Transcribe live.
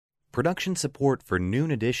Production support for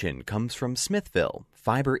Noon Edition comes from Smithville,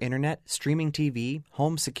 fiber internet, streaming TV,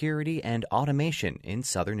 home security, and automation in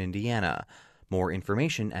southern Indiana. More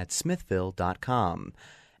information at smithville.com.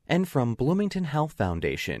 And from Bloomington Health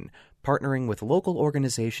Foundation, partnering with local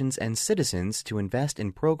organizations and citizens to invest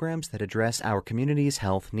in programs that address our community's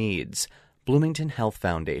health needs. Bloomington Health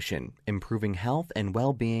Foundation, improving health and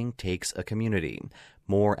well-being takes a community.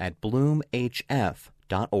 More at bloomhf.org.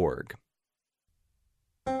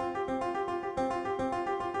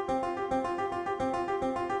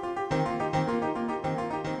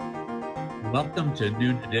 Welcome to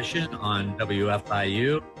Noon Edition on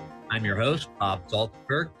WFIU. I'm your host, Bob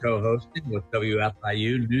Zaltsberg, co-hosting with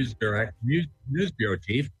WFIU News Bureau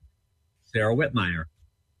Chief, Sarah Whitmire.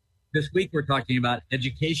 This week, we're talking about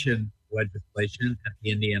education legislation at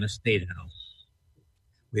the Indiana State House.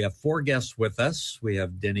 We have four guests with us. We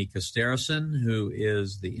have Denny Costerison, who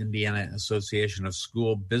is the Indiana Association of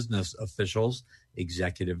School Business Officials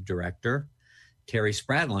Executive Director. Terry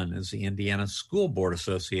Spradlin is the Indiana School Board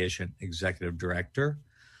Association Executive Director.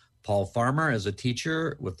 Paul Farmer is a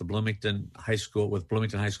teacher with the Bloomington High School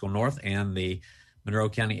North and the Monroe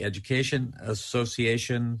County Education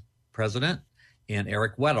Association President. And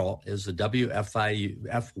Eric Weddle is the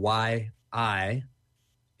WFYI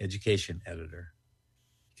Education Editor.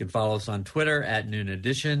 You can follow us on Twitter at Noon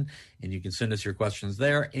Edition, and you can send us your questions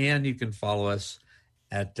there. And you can follow us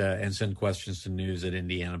and send questions to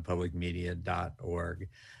news@indianapublicmedia.org.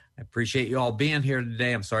 I appreciate you all being here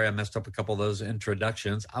today. I'm sorry I messed up a couple of those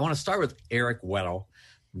introductions. I want to start with Eric Weddle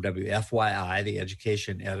from WFYI, the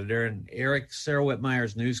education editor. And Eric, Sarah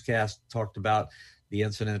Whitmire's newscast talked about the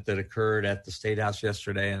incident that occurred at the State House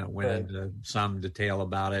yesterday, and it went into some detail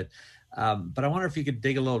about it. But I wonder if you could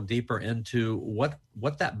dig a little deeper into what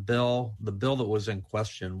that bill, the bill that was in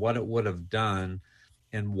question, what it would have done,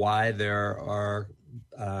 and why there are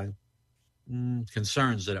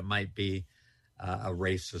concerns that it might be a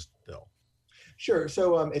racist bill. Sure.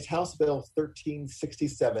 So it's House Bill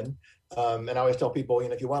 1367. And I always tell people,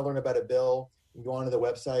 if you want to learn about a bill, you go onto the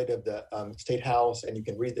website of the State House and you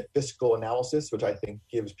can read the fiscal analysis, which I think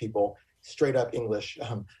gives people straight up English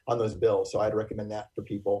on those bills. So I'd recommend that for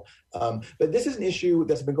people. But this is an issue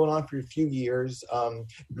that's been going on for a few years.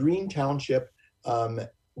 Green Township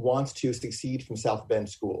wants to succeed from South Bend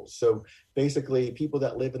schools. So basically people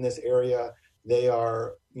that live in this area, they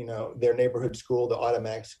are, their neighborhood school, the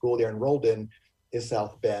automatic school they're enrolled in is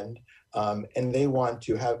South Bend. And they want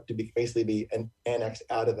to basically be annexed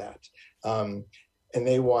out of that. And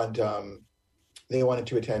they wanted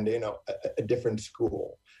to attend, a different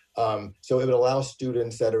school. So it would allow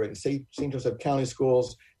students that are in St. Joseph County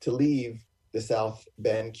schools to leave the South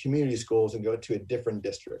Bend community schools and go to a different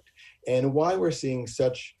district. And why we're seeing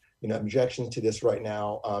such, objections to this right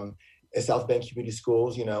now, South Bend community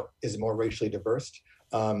schools, is more racially diverse.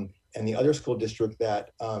 And the other school district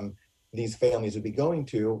that these families would be going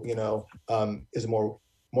to, is more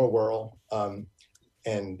rural,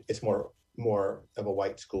 and it's more of a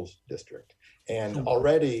white school district. And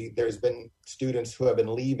already there's been students who have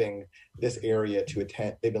been leaving this area to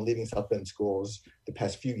attend. They've been leaving South Bend schools the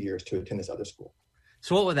past few years to attend this other school.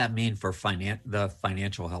 So what would that mean for the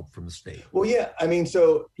financial help from the state? Well, yeah,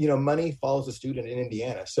 money follows the student in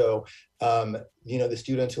Indiana. So, the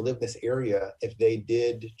students who live in this area, if they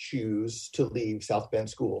did choose to leave South Bend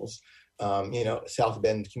schools, South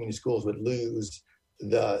Bend community schools would lose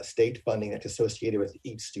the state funding that's associated with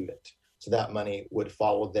each student. So that money would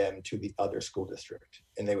follow them to the other school district,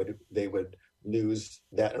 and they would lose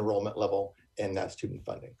that enrollment level and that student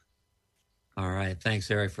funding. All right,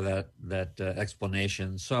 thanks, Eric, for that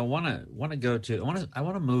explanation. So I want to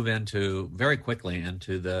move into very quickly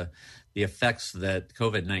into the effects that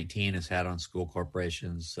COVID-19 has had on school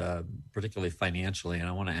corporations, particularly financially. And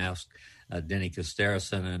I want to ask Denny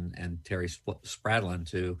Costerison and Terry Spradlin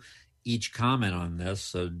to each comment on this.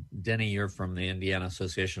 So, Denny, you're from the Indiana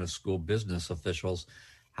Association of School Business Officials.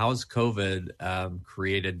 How has COVID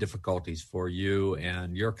created difficulties for you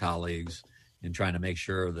and your colleagues in trying to make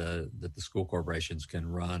sure that the school corporations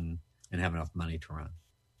can run and have enough money to run?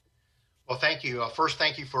 Well, thank you. First,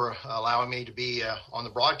 thank you for allowing me to be on the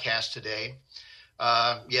broadcast today.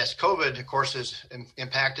 Yes, COVID, of course, has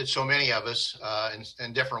impacted so many of us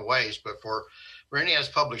in different ways, but for Indiana's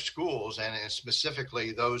public schools, and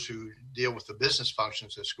specifically those who deal with the business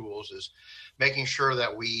functions of schools, is making sure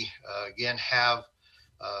that we, again, have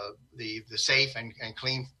the safe and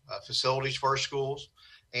clean facilities for our schools,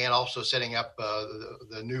 and also setting up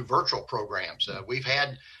the new virtual programs. We've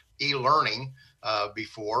had e-learning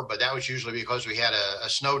before, but that was usually because we had a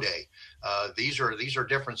snow day. These are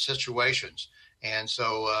different situations. And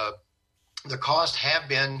so The costs have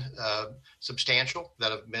been substantial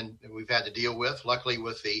we've had to deal with. Luckily,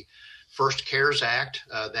 with the first CARES Act,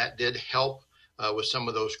 that did help with some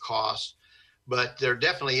of those costs. But there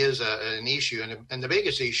definitely is an issue, and the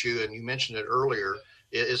biggest issue, and you mentioned it earlier,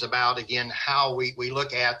 is about, again, how we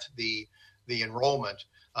look at the enrollment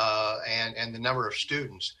and the number of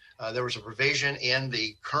students. There was a provision in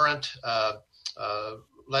the current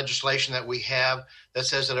legislation that we have that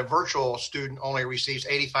says that a virtual student only receives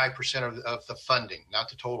 85% of the funding, not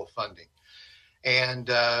the total funding. And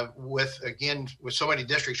with so many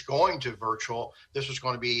districts going to virtual, this was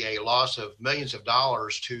going to be a loss of millions of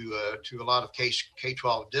dollars to a lot of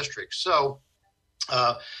K-12 districts. So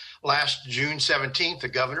last June 17th, the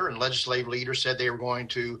governor and legislative leaders said they were going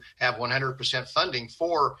to have 100% funding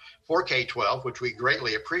for K-12, which we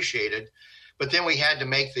greatly appreciated. But then we had to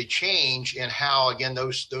make the change in how, again,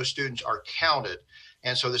 those students are counted.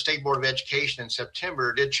 And so the State Board of Education in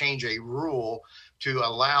September did change a rule to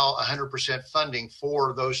allow 100% funding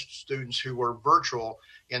for those students who were virtual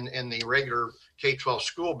in the regular K-12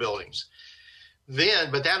 school buildings.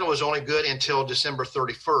 But that was only good until December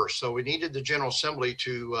 31st. So we needed the General Assembly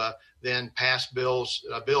to then pass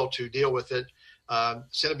a bill to deal with it.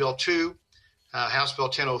 Senate Bill 2, House Bill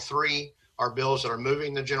 1003 are bills that are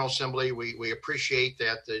moving the General Assembly. We appreciate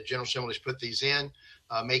that the General Assembly's put these in,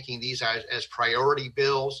 making these as priority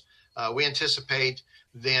bills. We anticipate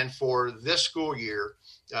then for this school year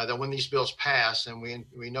that when these bills pass, and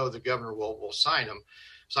we know the governor will sign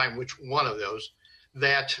which one of those,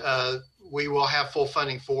 that we will have full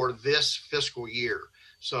funding for this fiscal year.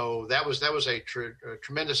 So that was a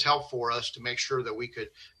tremendous help for us to make sure that we could,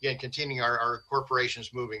 again, continue our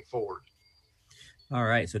corporations moving forward. All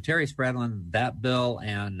right. So Terry Spradlin, that bill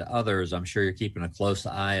and others, I'm sure you're keeping a close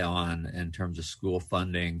eye on in terms of school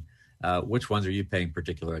funding. Which ones are you paying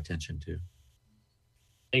particular attention to?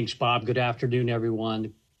 Thanks, Bob. Good afternoon,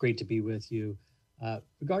 everyone. Great to be with you.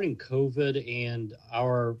 Regarding COVID and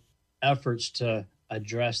our efforts to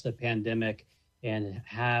address the pandemic and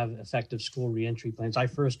have effective school reentry plans, I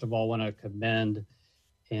first of all want to commend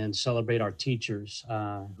and celebrate our teachers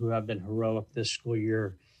who have been heroic this school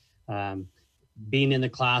year. Being in the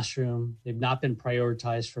classroom, they've not been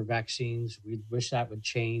prioritized for vaccines. We wish that would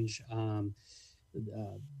change.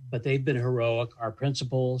 But they've been heroic. Our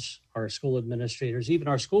principals, our school administrators, even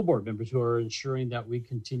our school board members who are ensuring that we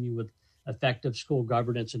continue with effective school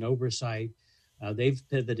governance and oversight. They've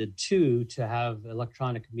pivoted to have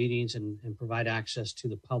electronic meetings and provide access to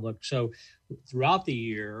the public. So throughout the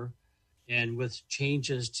year, and with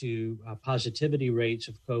changes to positivity rates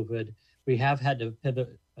of COVID, we have had to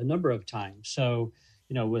pivot a number of times. So,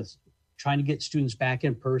 with trying to get students back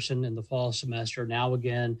in person in the fall semester, now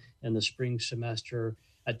again in the spring semester,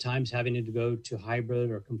 at times having to go to hybrid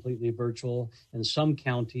or completely virtual. In some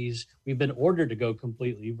counties, we've been ordered to go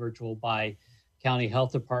completely virtual by county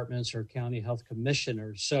health departments or county health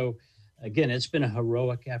commissioners. So again, it's been a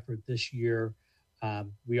heroic effort this year.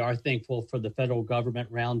 We are thankful for the federal government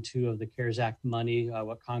round 2 of the CARES Act money.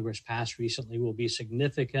 What Congress passed recently will be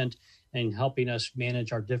significant in helping us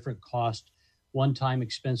manage our different cost, one-time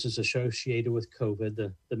expenses associated with COVID,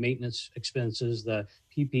 the maintenance expenses, the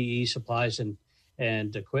PPE supplies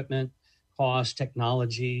and equipment costs,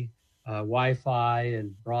 technology, Wi-Fi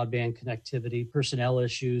and broadband connectivity, personnel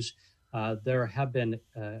issues. There have been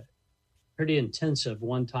pretty intensive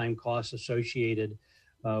one-time costs associated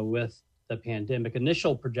with the pandemic.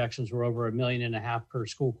 Initial projections were over $1.5 million per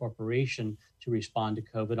school corporation to respond to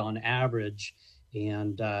COVID on average.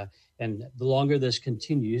 And the longer this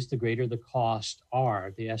continues, the greater the costs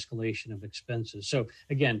are, the escalation of expenses. So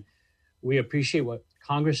again, we appreciate what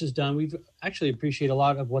Congress has done. We've actually appreciate a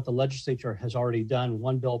lot of what the legislature has already done.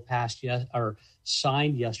 One bill passed or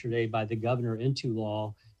signed yesterday by the governor into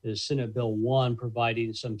law is Senate Bill 1,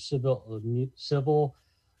 providing some civil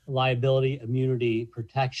liability immunity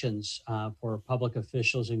protections for public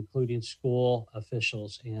officials, including school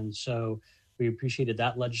officials. And so we appreciated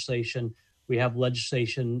that legislation. We have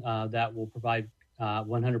legislation that will provide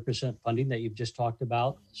 100% funding that you've just talked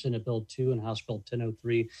about, Senate Bill 2 and House Bill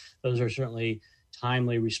 1003. Those are certainly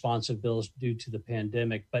timely, responsive bills due to the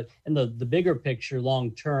pandemic. But in the bigger picture,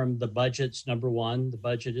 long term, the budget's number one. The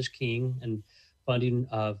budget is king, and funding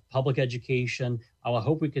of public education. I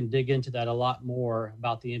hope we can dig into that a lot more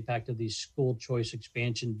about the impact of these school choice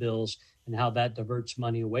expansion bills and how that diverts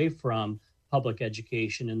money away from public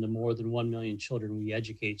education and the more than 1 million children we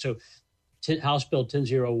educate. So House Bill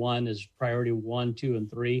 1001 is priority 1, 2, and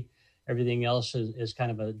 3. Everything else is kind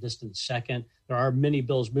of a distant second. There are many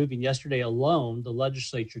bills moving. Yesterday alone, the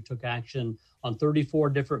legislature took action on 34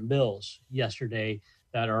 different bills yesterday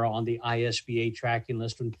that are on the ISBA tracking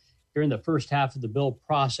list. during the first half of the bill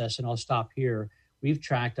process, and I'll stop here, we've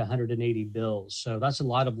tracked 180 bills. So that's a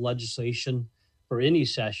lot of legislation for any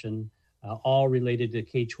session, all related to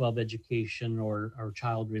K-12 education or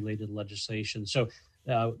child-related legislation. So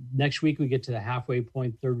next week we get to the halfway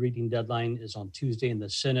point. Third reading deadline is on Tuesday in the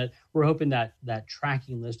Senate. We're hoping that that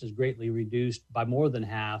tracking list is greatly reduced by more than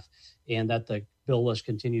half, and that the bill list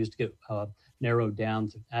continues to get narrowed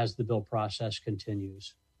down as the bill process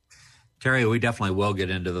continues. Terry, we definitely will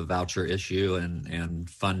get into the voucher issue and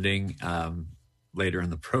funding later in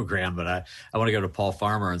the program, but I want to go to Paul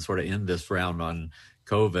Farmer and sort of end this round on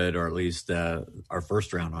COVID, or at least our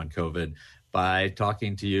first round on COVID, by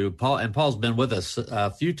talking to you, Paul. And Paul's been with us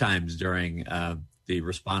a few times during the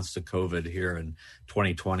response to COVID here in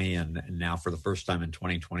 2020 and now for the first time in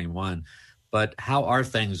 2021. But how are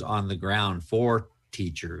things on the ground for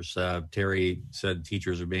teachers? Terry said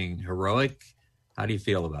teachers are being heroic. How do you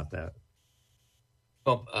feel about that?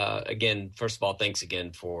 Well, again, first of all, thanks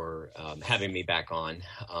again for having me back on.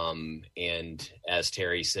 And as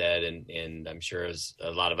Terry said, and I'm sure as a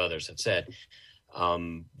lot of others have said,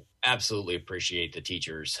 absolutely appreciate the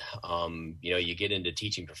teachers. You get into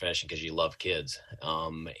teaching profession because you love kids,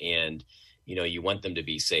 and you want them to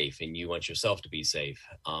be safe, and you want yourself to be safe.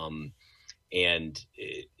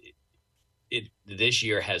 This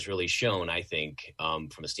year has really shown, I think, from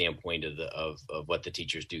a standpoint of what the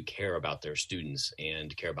teachers do care about their students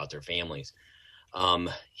and care about their families.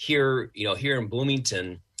 Here in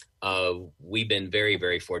Bloomington, we've been very,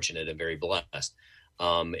 very fortunate and very blessed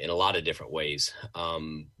in a lot of different ways.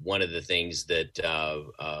 One of the things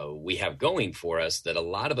that we have going for us that a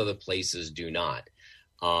lot of other places do not.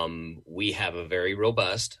 We have a very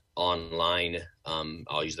robust online,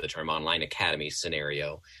 I'll use the term online academy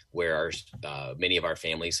scenario, where many of our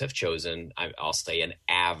families have chosen, I'll say an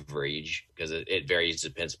average, because it varies,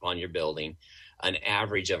 depends upon your building, an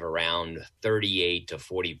average of around 38 to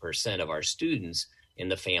 40% of our students in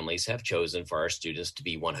the families have chosen for our students to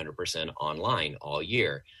be 100% online all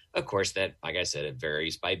year. Of course, that, like I said, it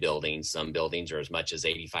varies by building. Some buildings are as much as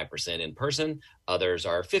 85% in person. Others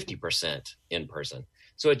are 50% in person.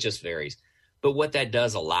 So it just varies. But what that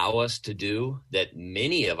does allow us to do that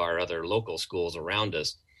many of our other local schools around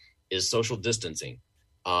us is social distancing.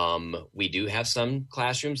 We do have some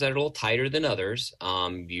classrooms that are a little tighter than others.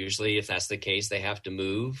 Usually, if that's the case, they have to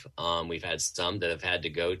move. We've had some that have had to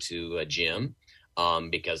go to a gym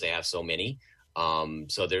because they have so many.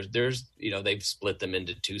 So there's they've split them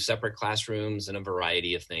into two separate classrooms and a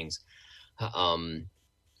variety of things.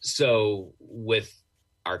 So with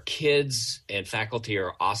our kids and faculty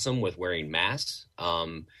are awesome with wearing masks.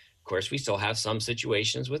 Of course, we still have some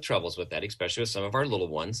situations with troubles with that, especially with some of our little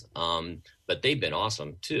ones. But they've been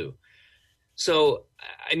awesome too. So,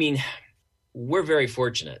 I mean, we're very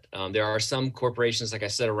fortunate. There are some corporations, like I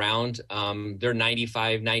said, around, they're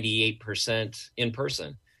 95, 98% in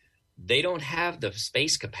person. They don't have the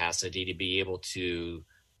space capacity to be able to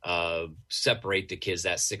separate the kids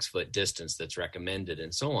that 6 foot distance that's recommended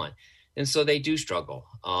and so on. And so they do struggle.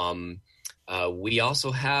 We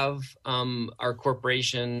also have our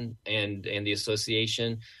corporation and the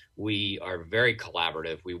association. We are very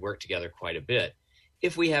collaborative. We work together quite a bit.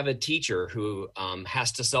 If we have a teacher who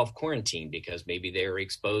has to self-quarantine because maybe they're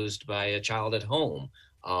exposed by a child at home,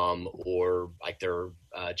 or like their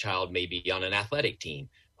child may be on an athletic team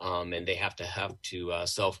and they have to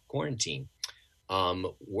self-quarantine,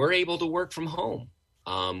 we're able to work from home.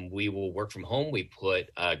 We will work from home. We put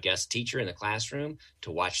a guest teacher in the classroom to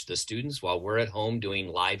watch the students while we're at home doing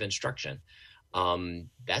live instruction.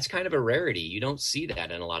 That's kind of a rarity. You don't see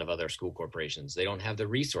that in a lot of other school corporations. They don't have the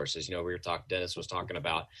resources. Dennis was talking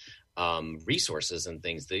about resources and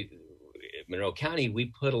things. Monroe County,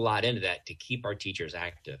 we put a lot into that to keep our teachers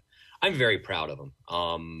active. I'm very proud of them.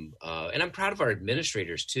 And I'm proud of our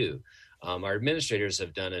administrators too. Our administrators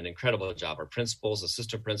have done an incredible job. Our principals,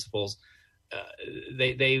 assistant principals,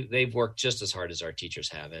 they've worked just as hard as our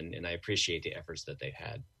teachers have, and I appreciate the efforts that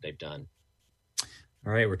they've done.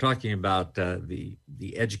 All right, we're talking about the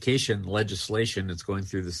education legislation that's going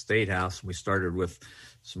through the State House. We started with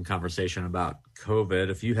some conversation about COVID.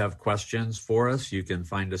 If you have questions for us, you can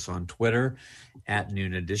find us on Twitter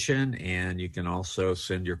 @Noon Edition, and you can also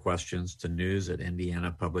send your questions to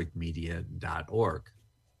news@indianapublicmedia.org.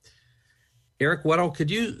 Eric Weddle,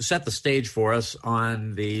 could you set the stage for us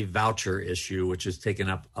on the voucher issue, which has taken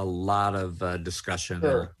up a lot of discussion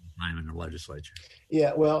Sure. time in the legislature?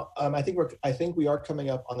 Yeah, well, I think we are coming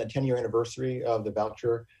up on the 10-year anniversary of the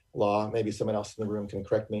voucher law. Maybe someone else in the room can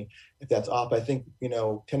correct me if that's off. I think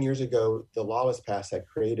 10 years ago, the law was passed that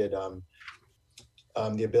created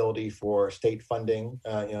the ability for state funding,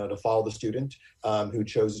 to follow the student who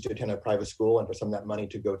chose to attend a private school, and for some of that money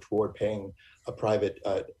to go toward paying a private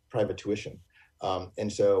tuition.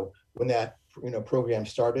 And so when that program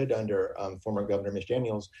started under former Governor Mitch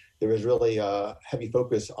Daniels, there was really a heavy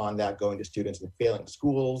focus on that going to students in failing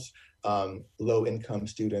schools, low-income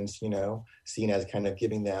students, seen as kind of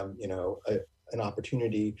giving them, an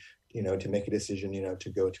opportunity, to make a decision, to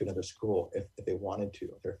go to another school if they wanted to,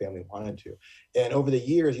 if their family wanted to. And over the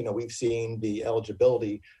years, we've seen the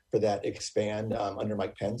eligibility for that expand under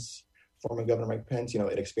Mike Pence, former Governor Mike Pence.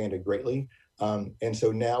 It expanded greatly. And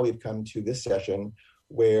so now we've come to this session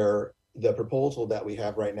where the proposal that we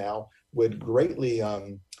have right now would greatly,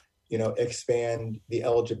 expand the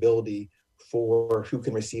eligibility for who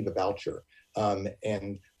can receive a voucher.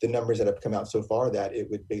 And the numbers that have come out so far, that it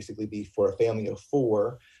would basically be for a family of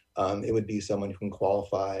 4, it would be someone who can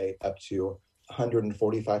qualify up to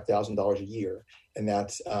 $145,000 a year. And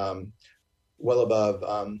that's well above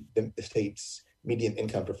the state's median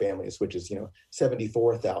income for families, which is,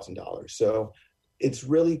 $74,000. So it's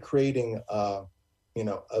really creating, a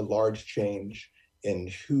large change in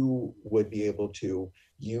who would be able to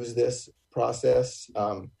use this process.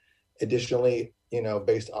 Additionally,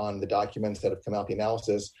 based on the documents that have come out, the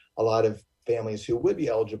analysis, a lot of families who would be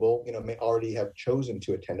eligible, may already have chosen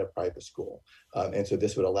to attend a private school. And so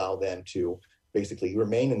this would allow them to basically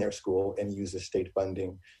remain in their school and use the state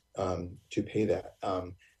funding to pay that.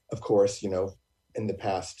 Of course, in the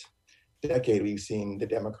past decade, we've seen the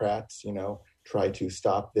Democrats, try to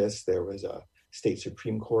stop this. There was a state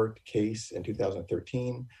Supreme Court case in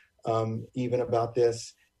 2013 even about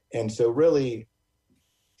this. And so really,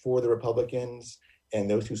 for the Republicans and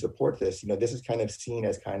those who support this, this is kind of seen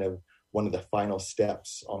as kind of one of the final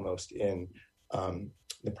steps almost in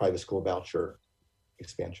the private school voucher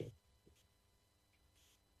expansion.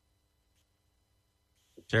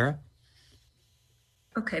 Sarah?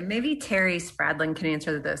 Okay, maybe Terry Spradlin can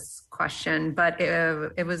answer this question, but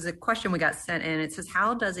it was a question we got sent in. It says,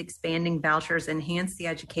 how does expanding vouchers enhance the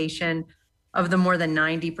education of the more than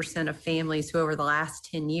 90% of families who over the last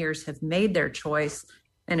 10 years have made their choice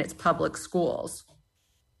in its public schools?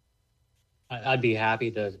 I'd be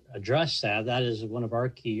happy to address that. That is one of our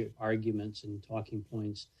key arguments and talking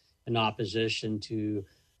points in opposition to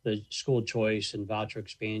the school choice and voucher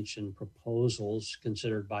expansion proposals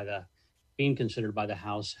being considered by the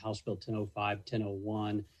House Bill 1005,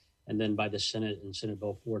 1001, and then by the Senate and Senate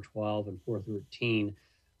Bill 412 and 413.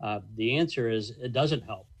 The answer is it doesn't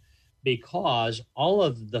help, because all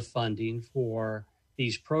of the funding for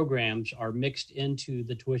these programs are mixed into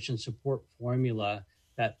the tuition support formula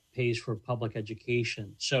that pays for public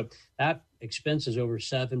education. So that expense is over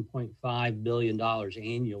 $7.5 billion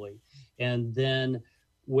annually. And then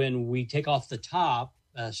when we take off the top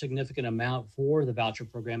a significant amount for the voucher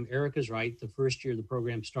program, Erica's right. The first year the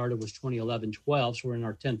program started was 2011-12, so we're in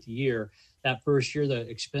our 10th year. That first year, the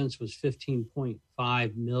expense was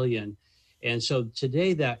 $15.5 million. And so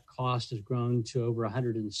today that cost has grown to over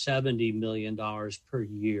 $170 million per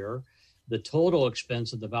year. The total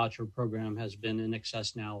expense of the voucher program has been in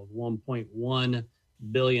excess now of $1.1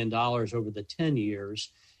 billion over the 10 years.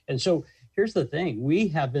 And so here's the thing. We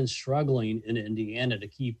have been struggling in Indiana to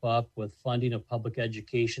keep up with funding of public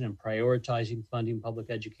education and prioritizing funding public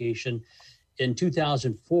education. In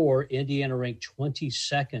 2004, Indiana ranked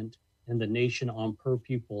 22nd in the nation on per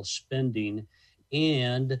pupil spending.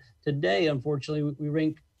 And today, unfortunately, we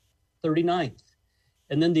rank 39th.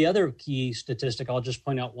 And then the other key statistic, I'll just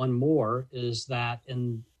point out one more, is that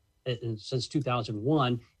since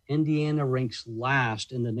 2001, Indiana ranks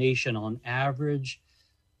last in the nation on average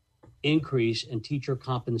increase in teacher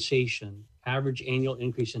compensation. Average annual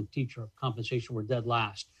increase in teacher compensation, we're dead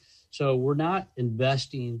last. So we're not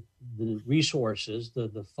investing the resources,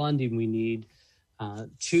 the funding we need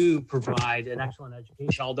to provide an excellent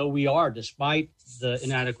education, although we are, despite the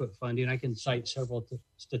inadequate funding. I can cite several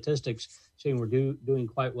statistics saying we're doing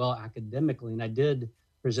quite well academically, and I did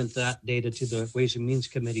present that data to the Ways and Means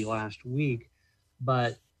Committee last week.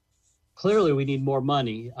 But clearly we need more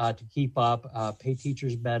money to keep up, pay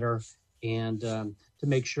teachers better, and to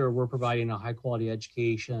make sure we're providing a high-quality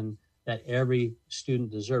education that every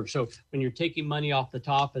student deserves. So when you're taking money off the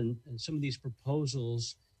top, and some of these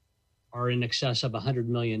proposals are in excess of $100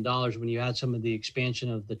 million. When you add some of the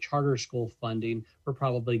expansion of the charter school funding, we're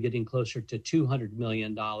probably getting closer to $200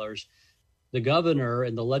 million. The governor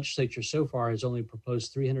and the legislature so far has only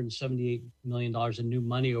proposed $378 million in new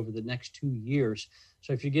money over the next 2 years.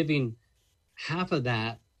 So if you're giving half of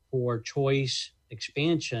that for choice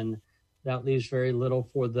expansion, that leaves very little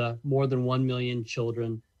for the more than 1 million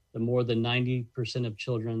children the more than 90% of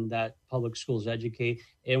children that public schools educate.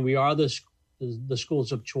 And we are the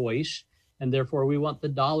schools of choice. And therefore, we want the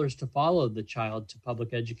dollars to follow the child to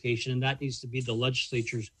public education. And that needs to be the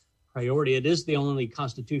legislature's priority. It is the only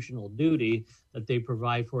constitutional duty that they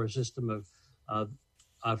provide for a system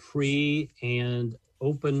of free and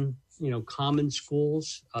open, common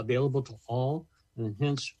schools available to all, and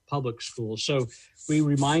hence public schools. So we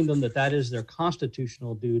remind them that is their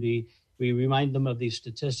constitutional duty. We remind them of these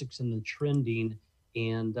statistics and the trending.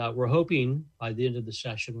 And we're hoping by the end of the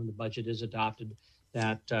session, when the budget is adopted,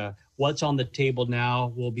 that what's on the table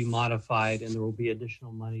now will be modified and there will be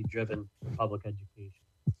additional money driven for public education.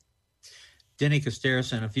 Denny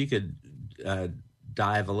Costerison, if you could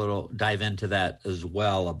dive into that as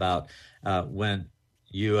well about when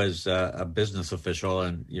you as a business official,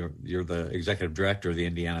 and you're the executive director of the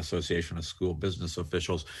Indiana Association of School Business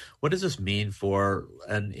Officials, what does this mean for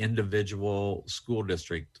an individual school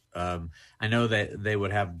district? I know that they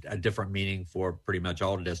would have a different meaning for pretty much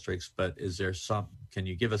all districts, but can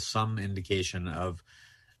you give us some indication of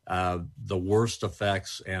the worst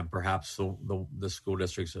effects and perhaps the school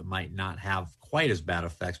districts that might not have quite as bad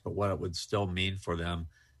effects, but what it would still mean for them,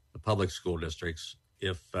 the public school districts,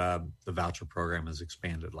 if the voucher program is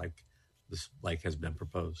expanded like has been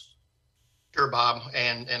proposed? Sure, Bob.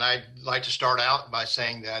 And I'd like to start out by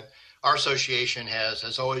saying that our association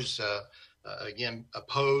has always, again,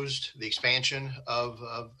 opposed the expansion of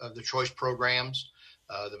the choice programs,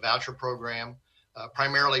 the voucher program,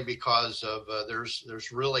 primarily because of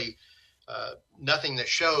there's really nothing that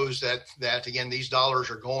shows that again, these dollars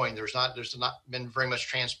are going. There's not been very much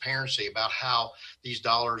transparency about how these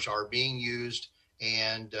dollars are being used,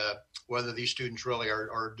 and whether these students really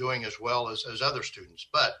are doing as well as other students,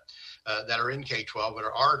 but that are in K-12 but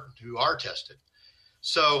who are tested.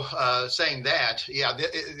 So saying that,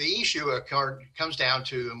 the issue comes down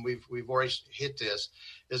to, and we've already hit this,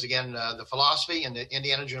 is again the philosophy in the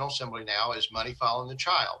Indiana General Assembly now is money following the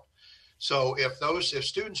child. So if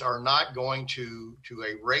students are not going to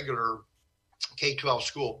a regular K-12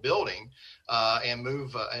 school building and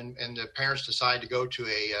move, and the parents decide to go to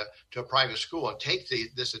a private school and take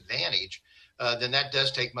this advantage, then that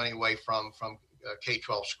does take money away from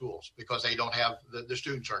K-12 schools, because they don't have the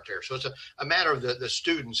students aren't there. So it's a matter of the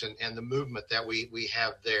students and the movement that we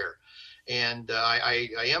have there. And I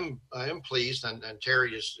am pleased, and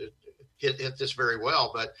Terry has hit this very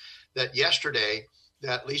well, but that yesterday,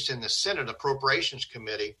 that at least in the Senate Appropriations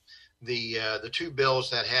Committee, the two bills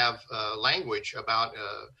that have language about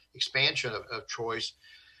expansion of choice,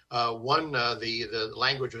 one the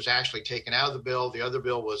language was actually taken out of the bill. The other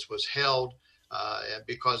bill was held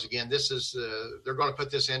because again, this is they're going to put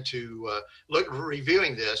this into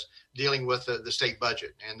reviewing this, dealing with the state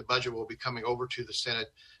budget, and the budget will be coming over to the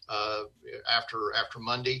Senate after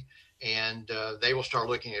Monday, and they will start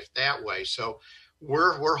looking at it that way. So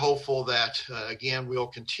we're hopeful that again we'll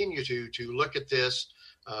continue to look at this.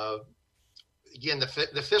 Again,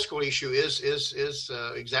 the fiscal issue is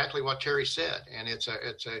exactly what Terry said, and it's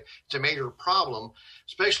a major problem,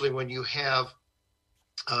 especially when you have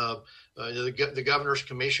the governor's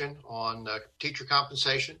commission on teacher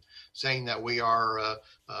compensation saying that we are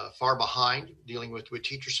far behind dealing with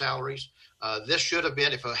teacher salaries. This should have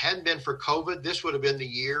been, if it hadn't been for COVID, this would have been the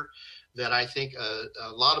year that I think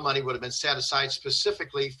a lot of money would have been set aside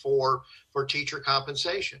specifically for teacher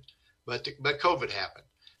compensation, but COVID happened.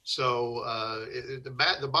 So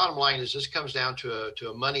the bottom line is this comes down to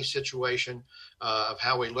a money situation of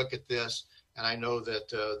how we look at this. And I know that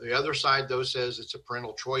the other side, though, says it's a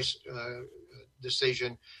parental choice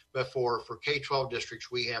decision. But for K-12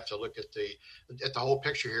 districts, we have to look at the whole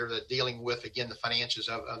picture here, that dealing with, again, the finances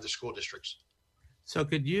of the school districts. So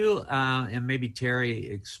could you and maybe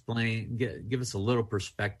Terry give us a little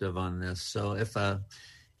perspective on this? So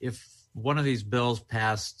if one of these bills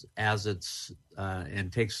passed as it's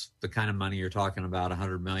and takes the kind of money you're talking about,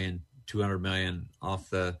 $100 million, $200 million off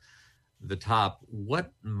the top,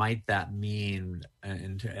 what might that mean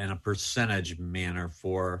in a percentage manner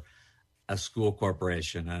for a school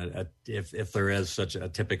corporation? If there is such a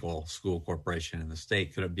typical school corporation in the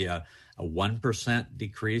state, could it be a 1%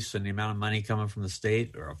 decrease in the amount of money coming from the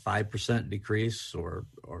state, or a 5% decrease, or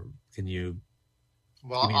can you?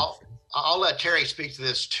 Well, I'll let Terry speak to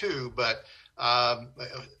this too, but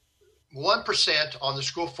 1% on the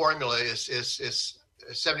school formula is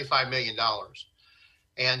 $75 million.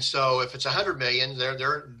 And so if it's $100 million,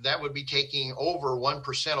 that would be taking over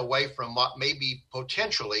 1% away from what maybe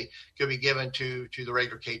potentially could be given to the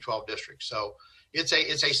regular K-12 district. So it's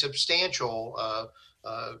a substantial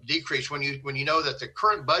decrease when you know that the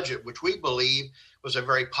current budget, which we believe was a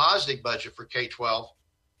very positive budget for K-12,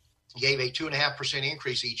 gave a 2.5%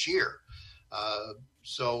 increase each year.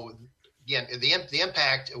 So again, the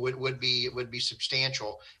impact would be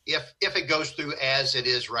substantial if it goes through as it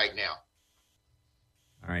is right now.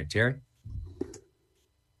 All right, Terry.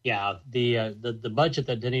 Yeah, the budget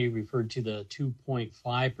that Denny referred to, the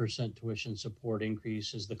 2.5% tuition support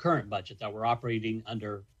increase, is the current budget that we're operating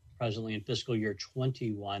under presently in fiscal year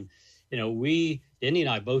 21. Denny and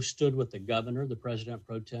I both stood with the governor, the president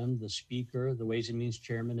pro tem, the speaker, the Ways and Means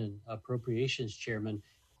chairman, and appropriations chairman,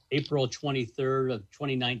 April 23rd of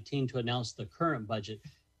 2019 to announce the current budget.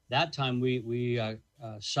 That time we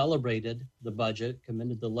celebrated the budget,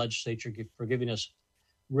 commended the legislature for giving us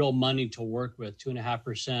real money to work with,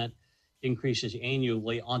 2.5% increases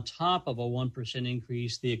annually on top of a 1%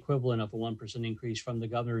 increase, the equivalent of a 1% increase from the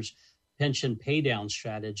governor's pension pay down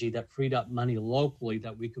strategy that freed up money locally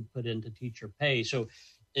that we could put into teacher pay. So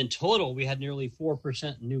in total, we had nearly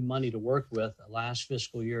 4% new money to work with last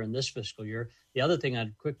fiscal year and this fiscal year. The other thing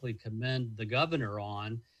I'd quickly commend the governor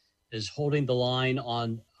on is holding the line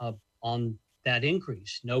on that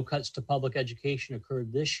increase. No cuts to public education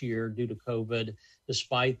occurred this year due to COVID,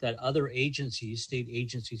 despite that other agencies, state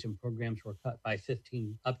agencies and programs were cut by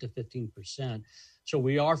up to 15%. So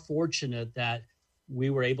we are fortunate that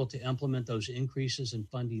we were able to implement those increases in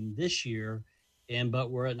funding this year.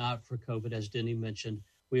 But were it not for COVID, as Denny mentioned,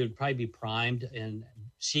 we would probably be primed and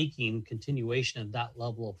seeking continuation of that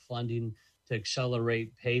level of funding to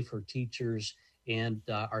accelerate pay for teachers and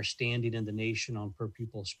our standing in the nation on per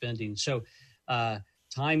pupil spending. So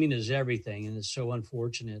timing is everything, and it's so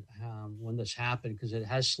unfortunate when this happened because it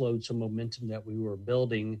has slowed some momentum that we were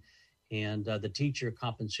building. And the teacher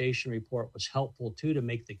compensation report was helpful, too, to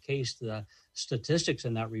make the case. The statistics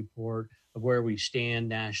in that report of where we stand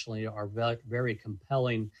nationally are very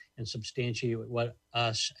compelling and substantiate what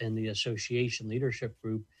us and the association leadership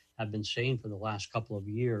group have been saying for the last couple of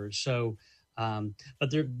years. So,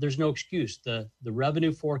 but there's no excuse. The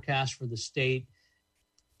revenue forecast for the state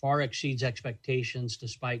far exceeds expectations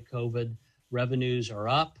despite COVID. Revenues are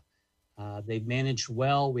up. They've managed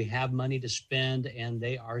well. We have money to spend, and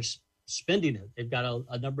they are spending it. They've got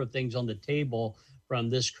a number of things on the table from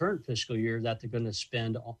this current fiscal year that they're going to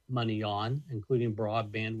spend money on, including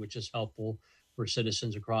broadband, which is helpful for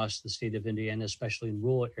citizens across the state of Indiana, especially in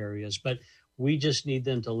rural areas. But we just need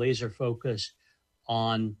them to laser focus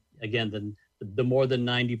on, again, the more than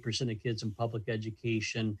 90% of kids in public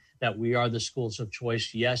education, that we are the schools of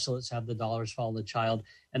choice. Yes, let's have the dollars follow the child.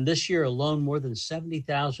 And this year alone, more than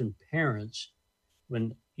 70,000 parents,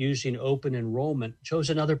 when using open enrollment, chose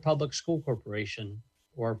another public school corporation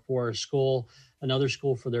or for a school, another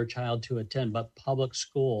school for their child to attend, but public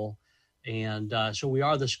school. And so we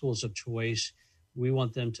are the schools of choice. We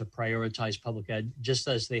want them to prioritize public ed just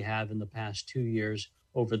as they have in the past 2 years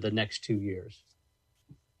over the next 2 years.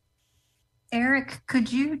 Eric,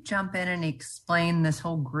 could you jump in and explain this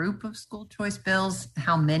whole group of school choice bills,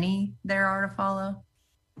 how many there are to follow?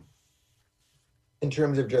 In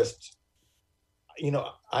terms of just,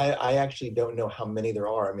 I actually don't know how many there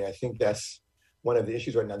are. I mean, I think that's one of the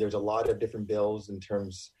issues right now. There's a lot of different bills in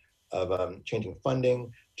terms of changing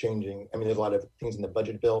funding, there's a lot of things in the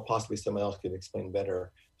budget bill. Possibly someone else could explain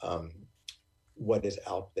better what is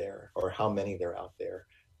out there or how many there are out there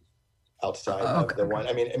outside of the one.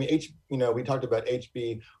 We talked about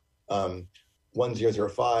HB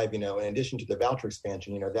 1005, in addition to the voucher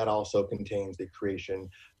expansion, that also contains the creation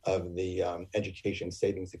of the education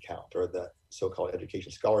savings account, or the so-called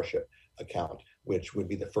education scholarship account, which would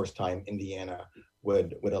be the first time Indiana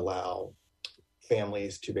would allow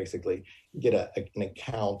families to basically get an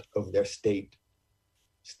account of their state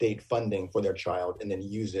funding for their child and then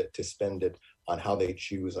use it to spend it on how they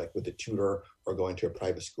choose, like with a tutor or going to a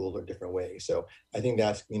private school or different ways. So I think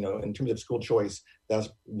that's, in terms of school choice, that's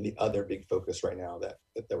the other big focus right now that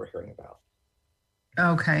we're hearing about.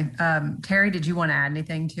 Okay. Terry, did you want to add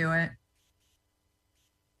anything to it?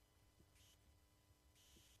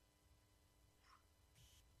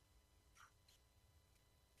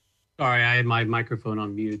 Sorry, I had my microphone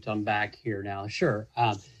on mute. I'm back here now. Sure.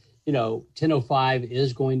 1005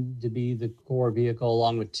 is going to be the core vehicle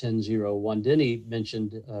along with 1001. Denny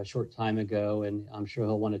mentioned a short time ago, and I'm sure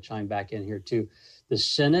he'll want to chime back in here too. The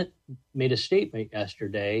Senate made a statement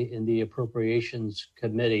yesterday in the Appropriations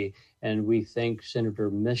Committee, and we thank Senator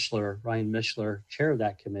Ryan Mishler, chair of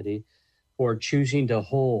that committee, for choosing to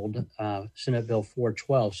hold Senate Bill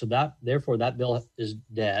 412. So therefore that bill is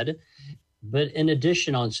dead. But in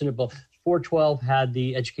addition, on Senate Bill 412 had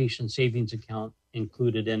the education savings account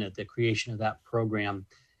included in it, the creation of that program.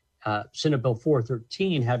 Senate Bill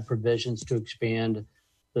 413 had provisions to expand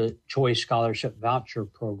the Choice Scholarship Voucher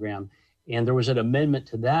Program. And there was an amendment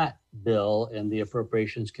to that bill, and the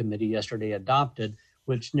Appropriations Committee yesterday adopted,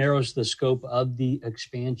 which narrows the scope of the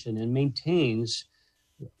expansion and maintains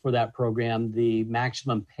for that program the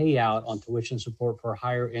maximum payout on tuition support for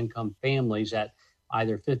higher income families at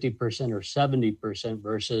either 50% or 70%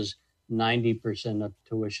 versus 90% of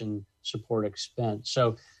tuition support expense.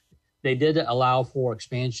 So they did allow for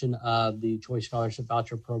expansion of the Choice Scholarship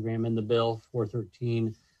Voucher Program in the bill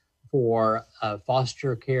 413 for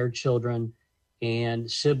foster care children and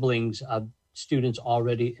siblings of students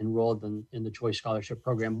already enrolled in the Choice Scholarship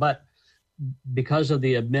Program. But because of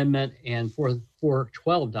the amendment and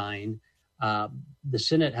 412 dying, the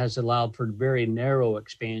Senate has allowed for very narrow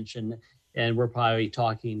expansion, and we're probably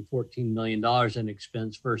talking $14 million in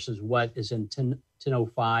expense versus what is in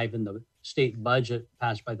 1005 in the state budget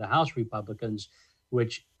passed by the House Republicans,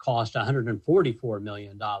 which cost $144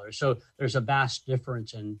 million. So there's a vast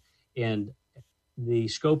difference in the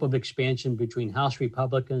scope of expansion between House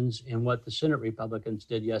Republicans and what the Senate Republicans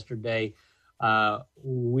did yesterday.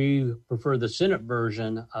 We prefer the Senate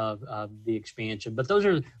version of the expansion, but those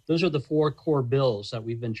are the four core bills that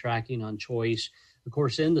we've been tracking on choice. Of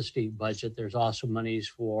course, in the state budget, there's also monies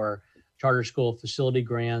for charter school facility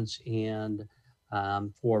grants and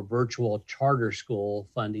for virtual charter school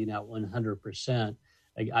funding at 100%.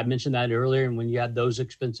 I mentioned that earlier, and when you add those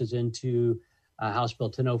expenses into House Bill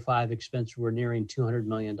 1005 expense, we're nearing $200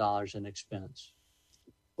 million in expense.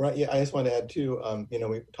 Right. Yeah. I just want to add too,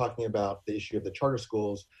 we're talking about the issue of the charter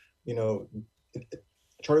schools.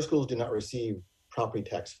 Charter schools do not receive property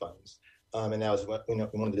tax funds. And that was one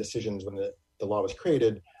of the decisions when the law was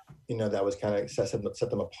created, that was kind of set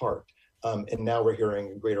them apart. And now we're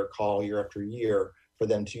hearing a greater call year after year for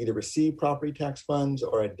them to either receive property tax funds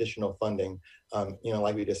or additional funding.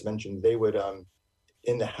 Like we just mentioned, they would,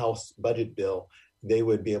 in the House budget bill, they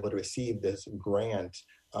would be able to receive this grant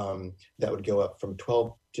that would go up from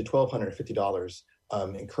 $1,200 to $1,250,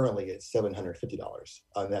 and currently it's $750.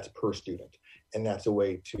 That's per student, and that's a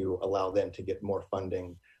way to allow them to get more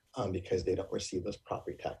funding because they don't receive those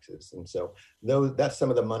property taxes. And so, that's some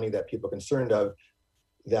of the money that people are concerned of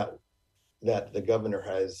that the governor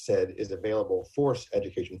has said is available for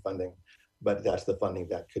education funding, but that's the funding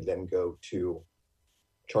that could then go to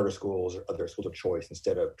charter schools or other schools of choice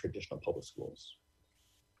instead of traditional public schools.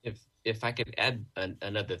 If I could add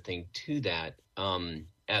another thing to that,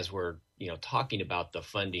 as we're talking about the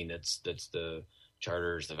funding that's the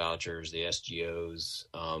charters, the vouchers, the SGOs,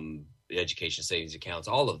 the education savings accounts,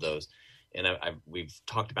 all of those, and we've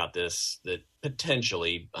talked about this, that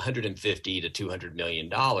potentially $150 to $200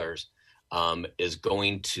 million is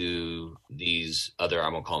going to these other,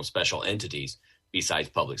 I'm going to call them special entities besides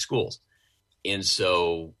public schools. And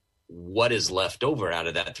so what is left over out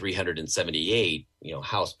of that 378,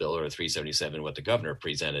 House bill, or 377, what the governor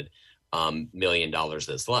presented, $1 million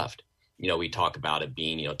that's left. We talk about it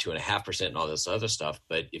being, 2.5% and all this other stuff.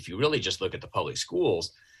 But if you really just look at the public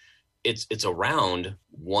schools, it's around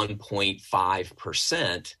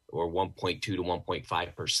 1.5% or 1.2 to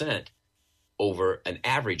 1.5% over an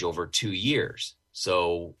average over 2 years.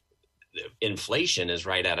 So inflation is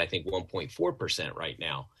right at, I think, 1.4% right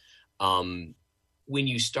now. When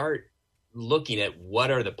you start looking at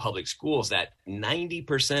what are the public schools, that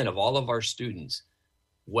 90% of all of our students,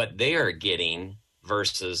 what they are getting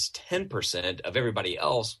versus 10% of everybody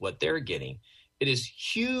else, what they're getting, it is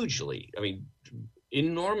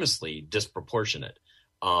enormously disproportionate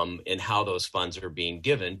in how those funds are being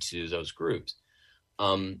given to those groups.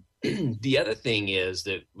 The other thing is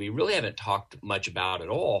that we really haven't talked much about at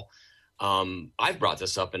all. I've brought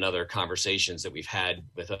this up in other conversations that we've had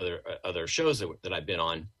with other shows that I've been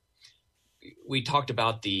on. We talked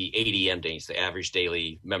about the ADM dates, the average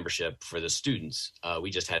daily membership for the students. We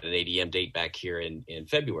just had an ADM date back here in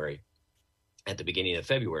February, at the beginning of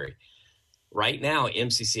February. Right now,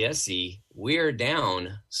 MCCSC, we're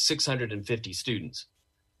down 650 students.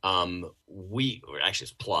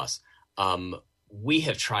 It's plus. We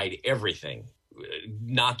have tried everything,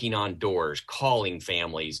 knocking on doors, calling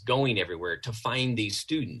families, going everywhere to find these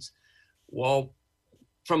students. Well,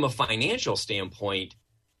 from a financial standpoint,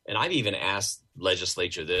 and I've even asked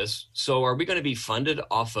legislature this, so are we going to be funded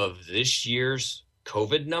off of this year's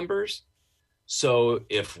COVID numbers? So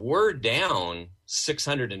if we're down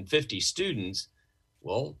 650 students,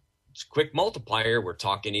 well, it's a quick multiplier. We're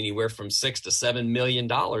talking anywhere from $6 to $7 million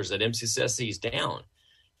that MCCSC is down.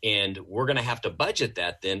 And we're going to have to budget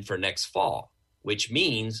that then for next fall, which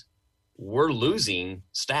means we're losing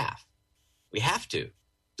staff. We have to.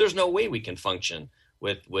 There's no way we can function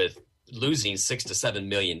with losing $6 to $7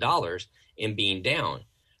 million and being down.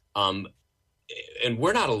 And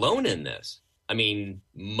we're not alone in this. I mean,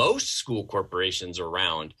 most school corporations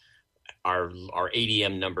around our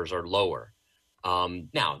ADM numbers are lower.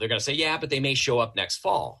 Now they're going to say, yeah, but they may show up next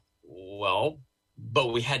fall. Well,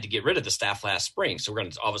 but we had to get rid of the staff last spring. So we're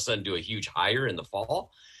going to all of a sudden do a huge hire in the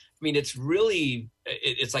fall. I mean, it's really,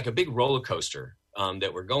 it's like a big roller coaster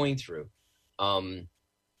that we're going through.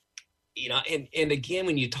 You know, and again,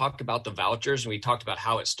 when you talk about the vouchers, and we talked about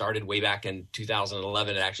how it started way back in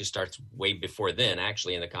 2011, it actually starts way before then,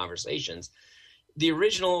 actually, in the conversations. The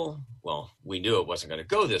original, well, we knew it wasn't going to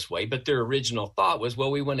go this way, but their original thought was,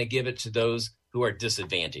 well, we want to give it to those who are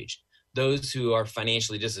disadvantaged, those who are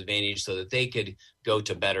financially disadvantaged so that they could go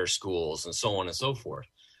to better schools and so on and so forth.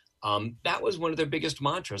 That was one of their biggest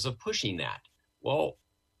mantras of pushing that. Well,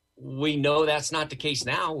 we know that's not the case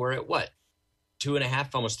now. We're at what?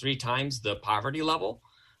 2.5, almost 3 times the poverty level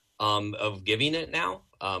of giving it now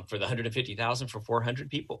for the $150,000 for 400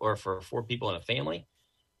 people or for 4 people in a family.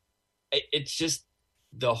 It's just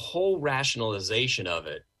the whole rationalization of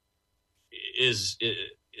it is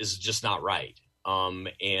just not right.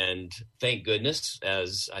 And thank goodness,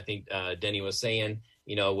 as I think Denny was saying,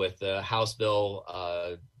 you know, with the House Bill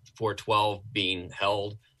 412 being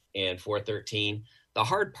held and 413, the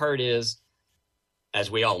hard part is, as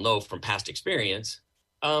we all know from past experience,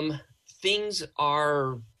 things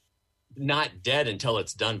are not dead until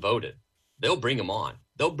it's done voted. They'll bring them on.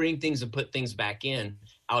 They'll bring things and put things back in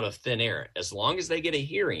out of thin air. As long as they get a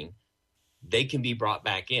hearing, they can be brought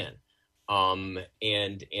back in. And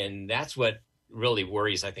that's what really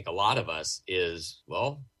worries, I think, a lot of us is,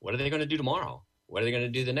 well, what are they going to do tomorrow? What are they going to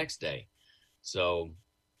do the next day? So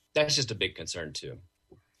that's just a big concern too.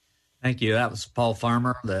 Thank you. That was Paul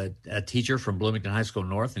Farmer, a teacher from Bloomington High School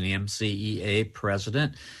North and the MCEA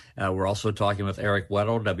president. We're also talking with Eric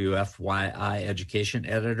Weddle, WFYI Education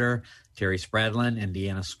Editor, Terry Spradlin,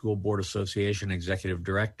 Indiana School Board Association Executive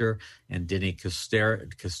Director, and Denny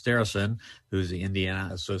Costerison, who's the Indiana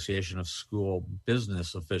Association of School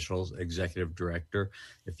Business Officials Executive Director.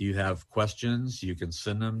 If you have questions, you can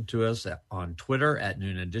send them to us on Twitter at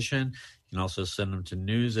Noon Edition. You can also send them to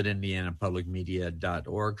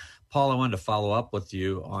news@indianapublicmedia.org. Paul, I wanted to follow up with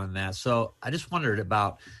you on that. So I just wondered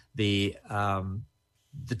about the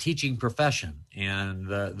teaching profession and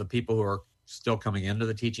the people who are still coming into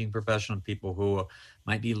the teaching profession, people who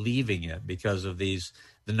might be leaving it because of the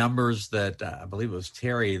numbers that I believe it was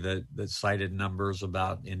Terry that cited numbers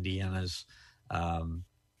about Indiana's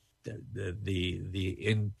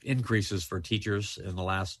increases for teachers in the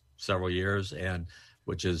last several years, and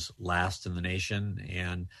which is last in the nation,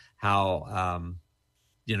 and how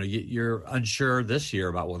you're unsure this year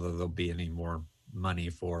about whether there'll be any more money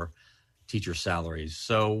for teacher salaries.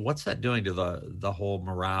 So what's that doing to the whole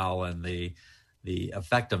morale and the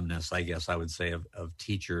effectiveness, I guess I would say, of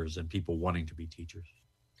teachers and people wanting to be teachers?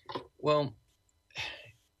 Well,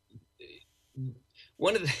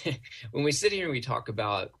 when we sit here and we talk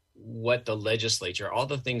about what the legislature, all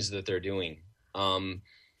the things that they're doing,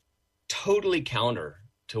 totally counter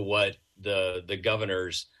to what the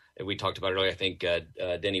governors, we talked about earlier. I think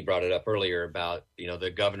Denny brought it up earlier about,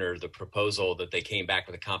 the governor, the proposal that they came back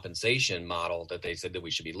with a compensation model that they said that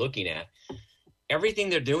we should be looking at. Everything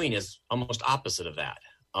they're doing is almost opposite of that.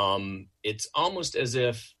 It's almost as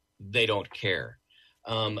if they don't care.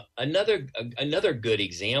 Another good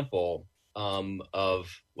example of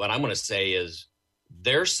what I'm going to say is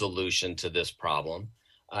their solution to this problem.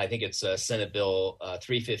 I think it's Senate Bill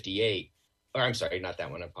 358. Or I'm sorry, not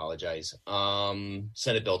that one. I apologize.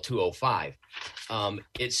 Senate Bill 205.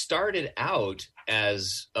 It started out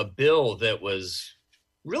as a bill that was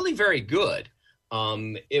really very good.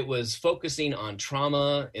 It was focusing on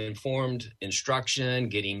trauma-informed instruction,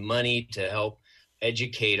 getting money to help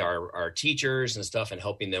educate our teachers and stuff, and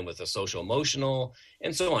helping them with the social-emotional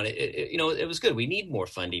and so on. It was good. We need more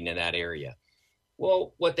funding in that area.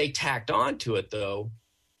 Well, what they tacked on to it, though,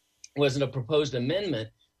 was a proposed amendment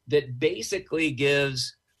that basically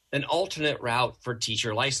gives an alternate route for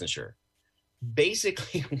teacher licensure.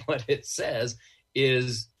 Basically, what it says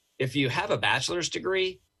is if you have a bachelor's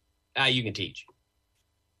degree, you can teach.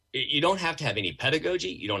 You don't have to have any pedagogy.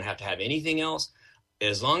 You don't have to have anything else.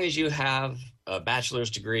 As long as you have a bachelor's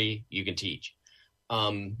degree, you can teach.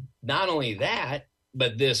 Not only that,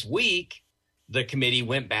 but this week, the committee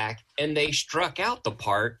went back and they struck out the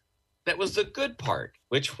part that was the good part,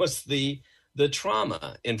 which was the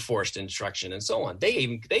trauma enforced instruction and so on.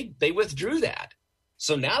 They withdrew that.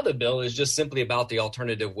 So now the bill is just simply about the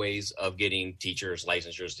alternative ways of getting teachers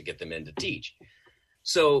licensures to get them in to teach.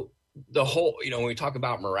 So the whole, when we talk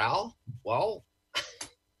about morale, well,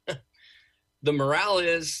 the morale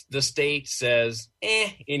is the state says,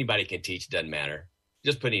 anybody can teach, doesn't matter.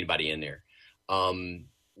 Just put anybody in there.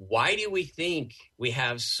 Why do we think we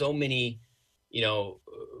have so many,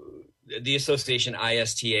 the association,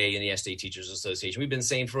 ISTA and the STA Teachers Association, we've been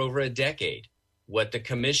saying for over a decade what the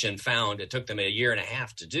commission found it took them a year and a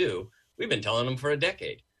half to do. We've been telling them for a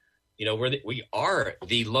decade. We are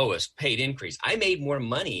the lowest paid increase. I made more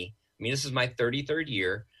money. I mean, this is my 33rd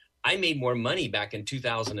year. I made more money back in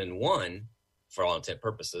 2001, for all intent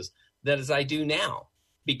purposes, than as I do now,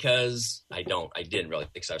 because I didn't really,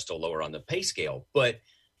 because I was still lower on the pay scale. But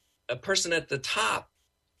a person at the top,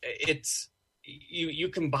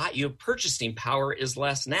 your purchasing power is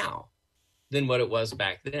less now than what it was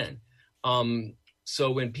back then.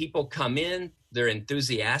 So when people come in, they're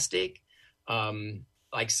enthusiastic.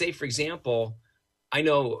 Like, say, for example, I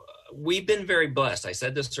know we've been very blessed. I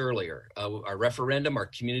said this earlier. Our referendum, our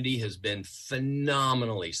community has been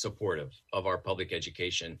phenomenally supportive of our public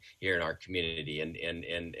education here in our community, and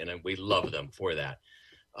we love them for that.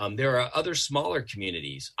 There are other smaller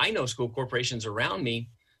communities. I know school corporations around me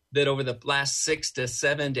that over the last 6 to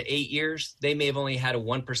 7 to 8 years, they may have only had a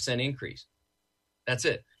 1% increase. That's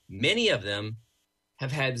it. Many of them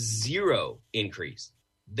have had zero increase.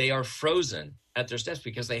 They are frozen at their steps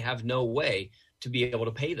because they have no way to be able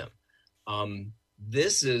to pay them.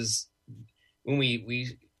 This is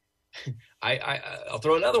when I'll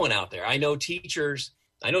throw another one out there. I know teachers,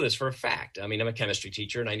 I know this for a fact. I mean, I'm a chemistry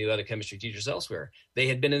teacher and I knew other chemistry teachers elsewhere. They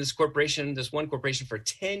had been in this one corporation for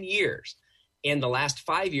 10 years. In the last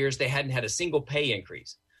 5 years, they hadn't had a single pay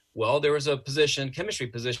increase. Well, there was a chemistry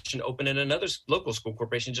position open in another local school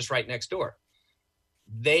corporation just right next door.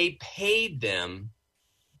 They paid them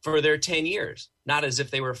for their 10 years, not as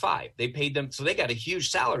if they were 5. They paid them, so they got a huge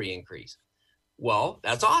salary increase. Well,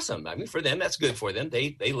 that's awesome. I mean, for them, that's good for them.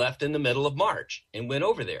 They left in the middle of March and went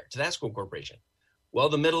over there to that school corporation. Well,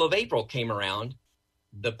 the middle of April came around.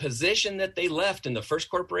 The position that they left in the first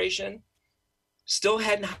corporation still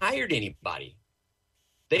hadn't hired anybody.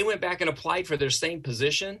 They went back and applied for their same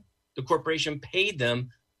position. The corporation paid them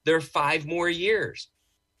their 5 more years.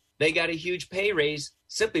 They got a huge pay raise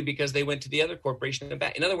simply because they went to the other corporation and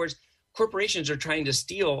back. In other words, corporations are trying to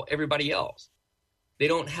steal everybody else. They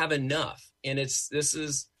don't have enough. And it's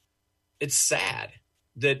sad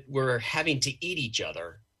that we're having to eat each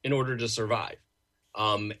other in order to survive.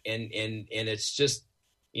 And it's just,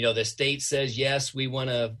 the state says, yes, we want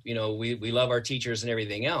to, we love our teachers and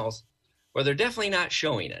everything else. Well, they're definitely not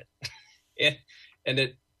showing it.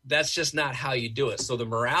 That's just not how you do it. So the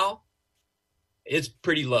morale, it's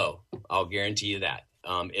pretty low. I'll guarantee you that.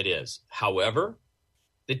 It is. However,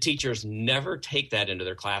 the teachers never take that into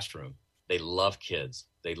their classroom. They love kids.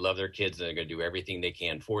 They love their kids. And they're going to do everything they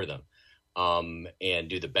can for them and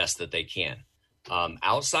do the best that they can.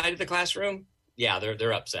 Outside of the classroom, yeah,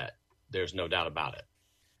 they're upset. There's no doubt about it.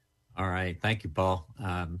 All right. Thank you, Paul.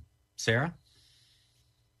 Sarah?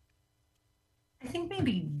 I think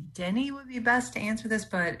maybe Denny would be best to answer this,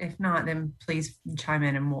 but if not, then please chime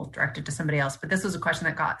in and we'll direct it to somebody else. But this was a question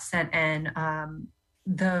that got sent in.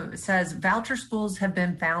 Says voucher schools have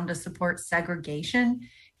been found to support segregation.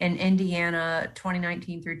 In Indiana,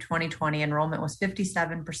 2019 through 2020, enrollment was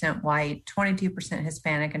 57% white, 22%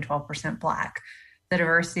 Hispanic, and 12% Black. The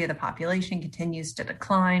diversity of the population continues to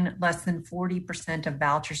decline. Less than 40% of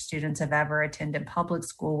voucher students have ever attended public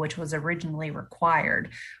school, which was originally required.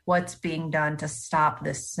 What's being done to stop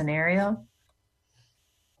this scenario?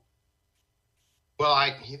 Well,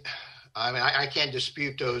 I can't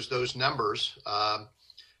dispute those numbers, but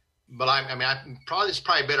it's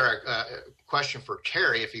probably a better question for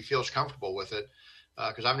Terry if he feels comfortable with it.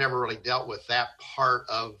 Because I've never really dealt with that part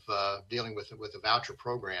of dealing with the voucher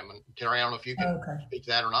program. And Terry, I don't know if you can speak to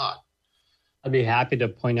that or not. I'd be happy to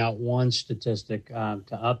point out one statistic to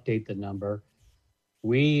update the number.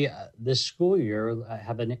 We, this school year,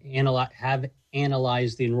 have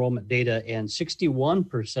analyzed the enrollment data, and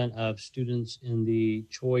 61% of students in the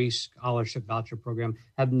Choice Scholarship Voucher Program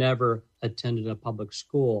have never attended a public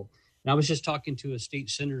school. And I was just talking to a state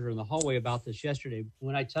senator in the hallway about this yesterday.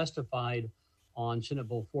 When I testified on Senate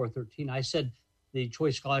Bill 413, I said the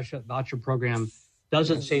Choice Scholarship Voucher Program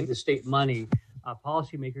doesn't save the state money.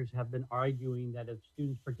 Policymakers have been arguing that if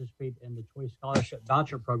students participate in the Choice Scholarship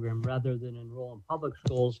Voucher Program rather than enroll in public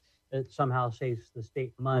schools, it somehow saves the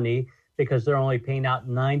state money because they're only paying out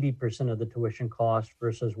 90% of the tuition cost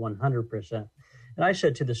versus 100%. And I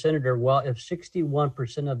said to the senator, well, if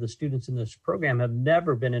 61% of the students in this program have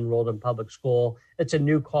never been enrolled in public school, it's a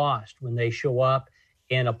new cost when they show up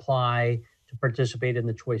and apply to participate in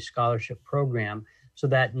the Choice Scholarship Program. So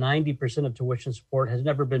that 90% of tuition support has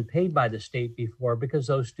never been paid by the state before because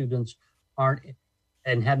those students aren't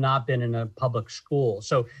and have not been in a public school.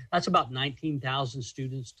 So that's about 19,000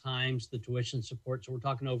 students times the tuition support. So we're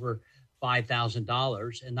talking over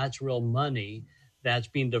 $5,000, and that's real money that's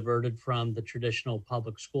being diverted from the traditional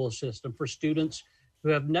public school system for students who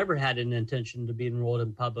have never had an intention to be enrolled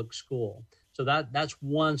in public school. So that's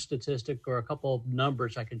one statistic or a couple of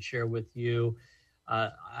numbers I can share with you.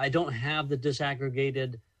 I don't have the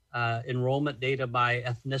disaggregated enrollment data by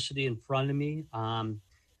ethnicity in front of me,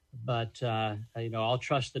 but I'll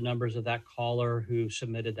trust the numbers of that caller who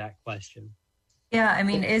submitted that question. Yeah, I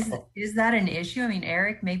mean, is that an issue? I mean,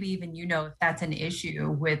 Eric, maybe even if that's an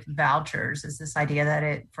issue with vouchers, is this idea that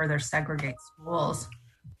it further segregates schools?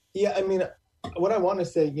 Yeah, I mean, what I want to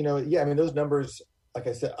say, those numbers, like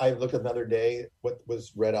I said, I looked at another day, what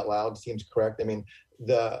was read out loud seems correct. I mean,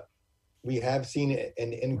 we have seen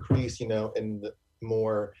an increase, in the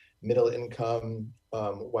more middle income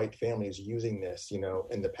white families using this,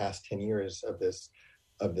 in the past 10 years of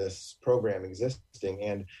this program existing.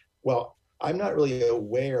 And well, I'm not really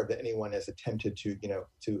aware that anyone has attempted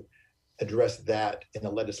to address that in a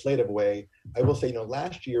legislative way. I will say,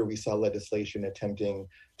 last year we saw legislation attempting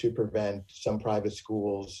to prevent some private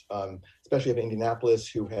schools, especially in Indianapolis,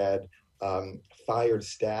 who had fired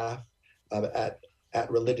staff at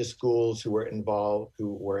religious schools who were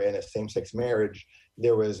in a same-sex marriage.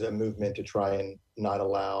 There was a movement to try and not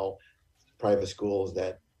allow private schools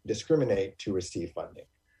that discriminate to receive funding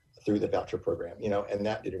through the voucher program, and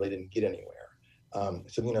that really didn't get anywhere.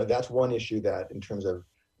 So, that's one issue that in terms of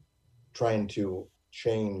trying to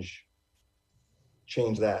change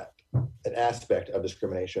that, an aspect of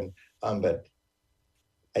discrimination. But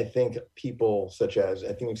I think people such as,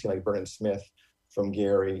 I think we've seen like Vernon Smith from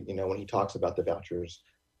Gary, when he talks about the vouchers,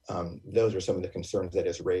 those are some of the concerns that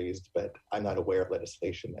is raised, but I'm not aware of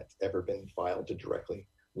legislation that's ever been filed to directly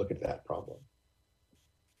look at that problem.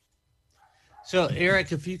 So,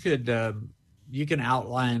 Eric, if you could, you can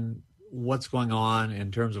outline what's going on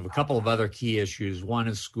in terms of a couple of other key issues. One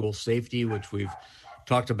is school safety, which we've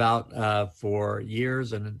talked about for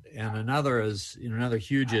years, and another is another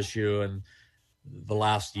huge issue in the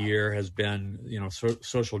last year has been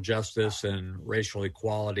social justice and racial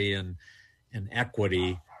equality and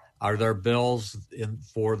equity. Are there bills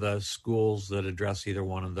for the schools that address either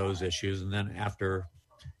one of those issues? And then after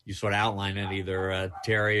you sort of outline it, either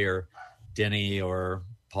Terry or Denny or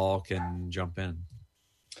Paul can jump in.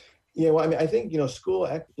 Yeah, well, I mean, I think,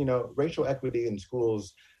 racial equity in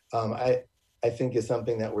schools, I think is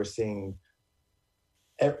something that we're seeing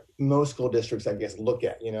most school districts, I guess, look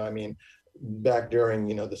at. Back during,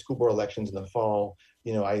 the school board elections in the fall,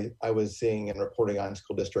 I was seeing and reporting on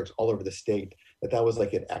school districts all over the state that was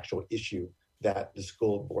like an actual issue that the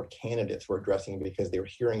school board candidates were addressing because they were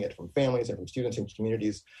hearing it from families and from students and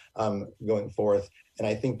communities going forth. And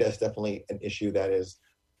I think that's definitely an issue that is,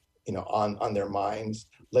 on their minds.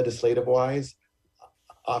 Legislative wise,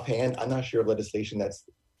 offhand, I'm not sure of legislation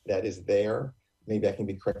that is there. Maybe I can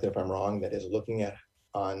be corrected if I'm wrong, that is looking at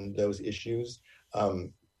on those issues.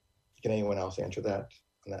 Can anyone else answer that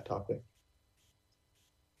on that topic?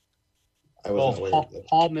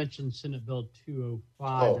 Paul mentioned Senate Bill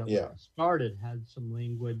 205 started had some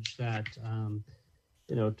language that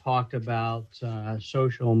talked about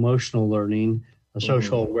social emotional learning,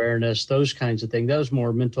 social awareness, those kinds of things. That was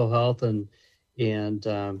more mental health and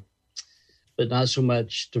but not so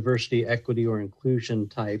much diversity, equity, or inclusion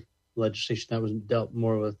type legislation. That was dealt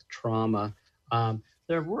more with trauma.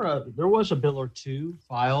 There was a bill or two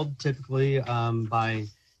filed, typically by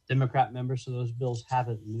Democrat members, so those bills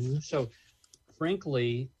haven't moved. So,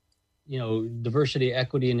 frankly, diversity,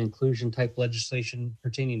 equity, and inclusion type legislation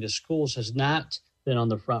pertaining to schools has not been on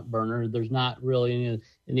the front burner. There's not really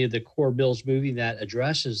any of the core bills moving that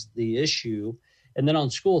addresses the issue. And then on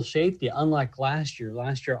school safety, unlike last year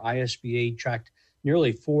ISBA tracked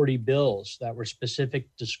nearly 40 bills that were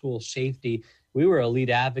specific to school safety. We were a lead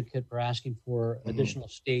advocate for asking for additional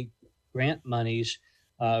state grant monies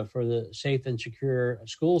for the Safe and Secure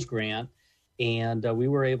Schools grant. And we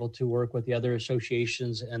were able to work with the other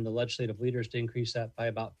associations and the legislative leaders to increase that by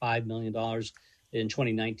about $5 million in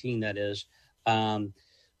 2019, that is.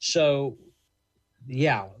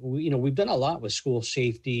 We've done a lot with school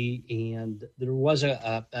safety, and there was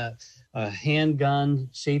a handgun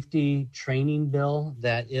safety training bill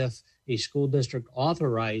that if a school district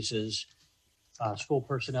authorizes school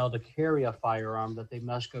personnel to carry a firearm, that they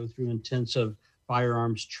must go through intensive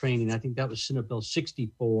firearms training. I think that was Senate Bill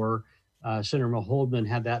 64. Senator Maholdman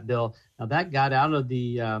had that bill. Now that got out of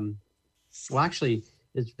the,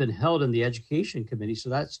 it's been held in the Education Committee, so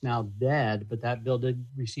that's now dead, but that bill did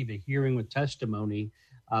receive a hearing with testimony,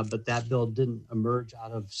 but that bill didn't emerge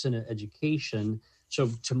out of Senate Education. So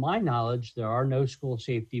to my knowledge, there are no school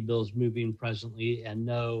safety bills moving presently and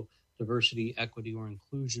no diversity, equity, or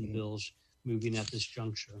inclusion bills moving at this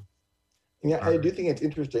juncture. Yeah, I do think it's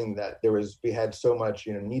interesting that we had so much,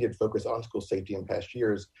 needed focus on school safety in past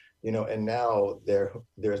years, and now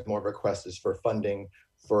there's more requests for funding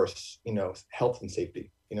for, health and safety,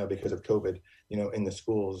 because of COVID, in the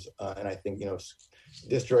schools. And I think,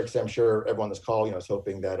 districts, I'm sure everyone on this call, is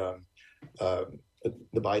hoping that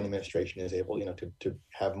the Biden administration is able, to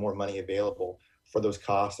have more money available for those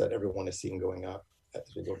costs that everyone is seeing going up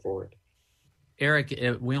as we go forward. Eric,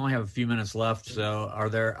 we only have a few minutes left. So are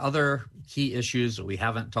there other key issues that we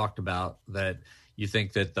haven't talked about that you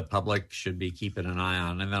think that the public should be keeping an eye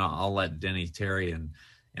on? And then I'll let Denny, Terry, and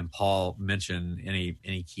Paul mention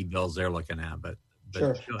any key bills they're looking at. But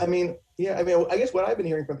sure. I guess what I've been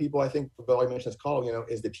hearing from people, I think Bill, I mentioned this call,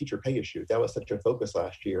 is the teacher pay issue. That was such a focus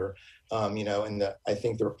last year. And I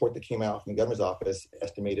think the report that came out from the governor's office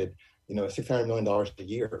estimated, $600 million a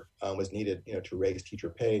year was needed, to raise teacher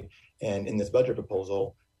pay. And in this budget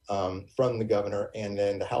proposal from the governor and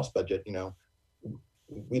then the House budget,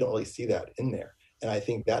 we don't really see that in there. And I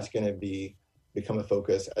think that's going to become a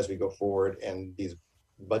focus as we go forward and these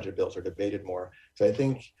budget bills are debated more. So I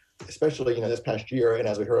think, especially, this past year, and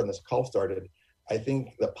as we heard on this call started, I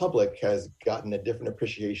think the public has gotten a different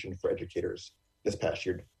appreciation for educators this past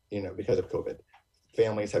year, because of COVID.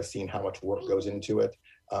 Families have seen how much work goes into it.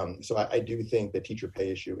 So I do think the teacher pay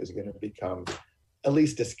issue is going to become at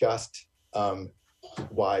least discussed,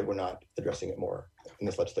 why we're not addressing it more in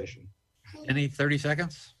this legislation. Any 30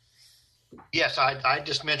 seconds? Yes, I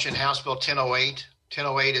just mentioned House Bill 1008.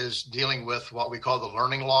 1008 is dealing with what we call the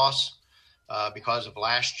learning loss because of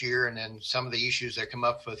last year and then some of the issues that come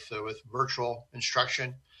up with virtual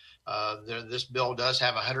instruction. This bill does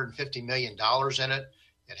have $150 million in it.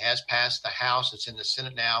 It has passed the House. It's in the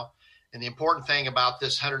Senate now. And the important thing about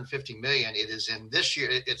this $150 million, it is in this year.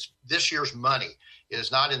 It's this year's money. It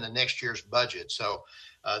is not in the next year's budget. So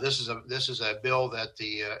this is a bill that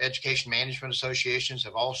the education management associations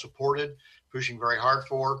have all supported, pushing very hard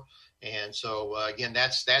for. And so again,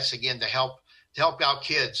 that's again to help out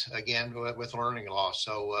kids again with learning loss.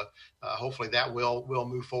 So hopefully that will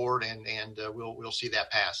move forward and we'll see that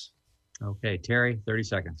pass. Okay, Terry, 30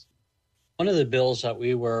 seconds. One of the bills that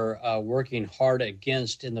we were working hard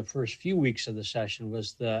against in the first few weeks of the session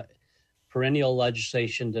was the perennial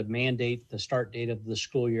legislation to mandate the start date of the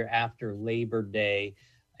school year after Labor Day.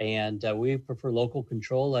 And we prefer local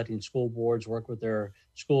control, letting school boards work with their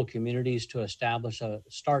school communities to establish a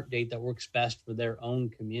start date that works best for their own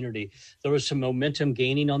community. There was some momentum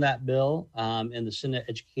gaining on that bill in the Senate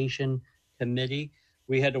Education Committee.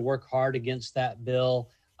 We had to work hard against that bill.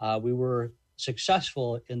 We were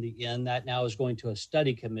successful in the end. That now is going to a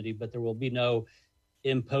study committee, but there will be no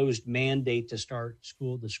imposed mandate to start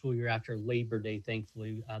the school year after Labor Day,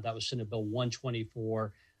 thankfully. That was Senate Bill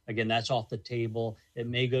 124. Again, that's off the table. It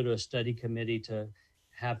may go to a study committee to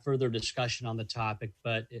have further discussion on the topic,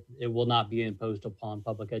 but it will not be imposed upon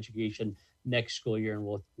public education next school year,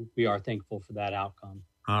 and we are thankful for that outcome.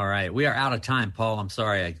 All right. We are out of time, Paul. I'm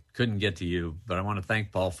sorry I couldn't get to you, but I want to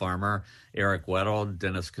thank Paul Farmer, Eric Weddle,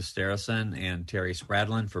 Dennis Costerison, and Terry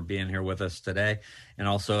Spradlin for being here with us today. And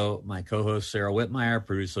also my co-host, Sarah Whitmire,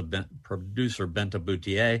 producer Benta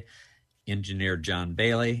Boutier, engineer John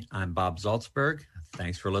Bailey. I'm Bob Zaltzberg.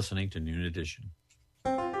 Thanks for listening to Noon Edition.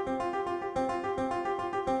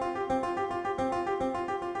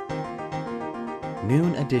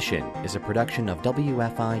 Noon Edition is a production of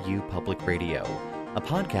WFIU Public Radio. A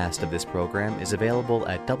podcast of this program is available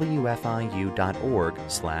at wfiu.org/Noon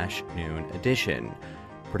Edition.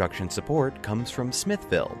 Production support comes from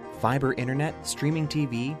Smithville, fiber internet, streaming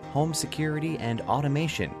TV, home security, and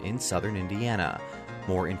automation in southern Indiana.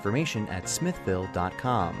 More information at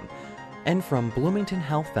smithville.com. And from Bloomington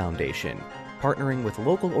Health Foundation, partnering with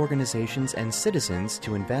local organizations and citizens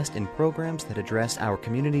to invest in programs that address our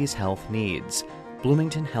community's health needs.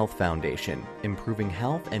 Bloomington Health Foundation, improving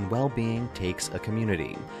health and well-being takes a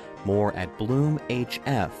community. More at bloomhf.org.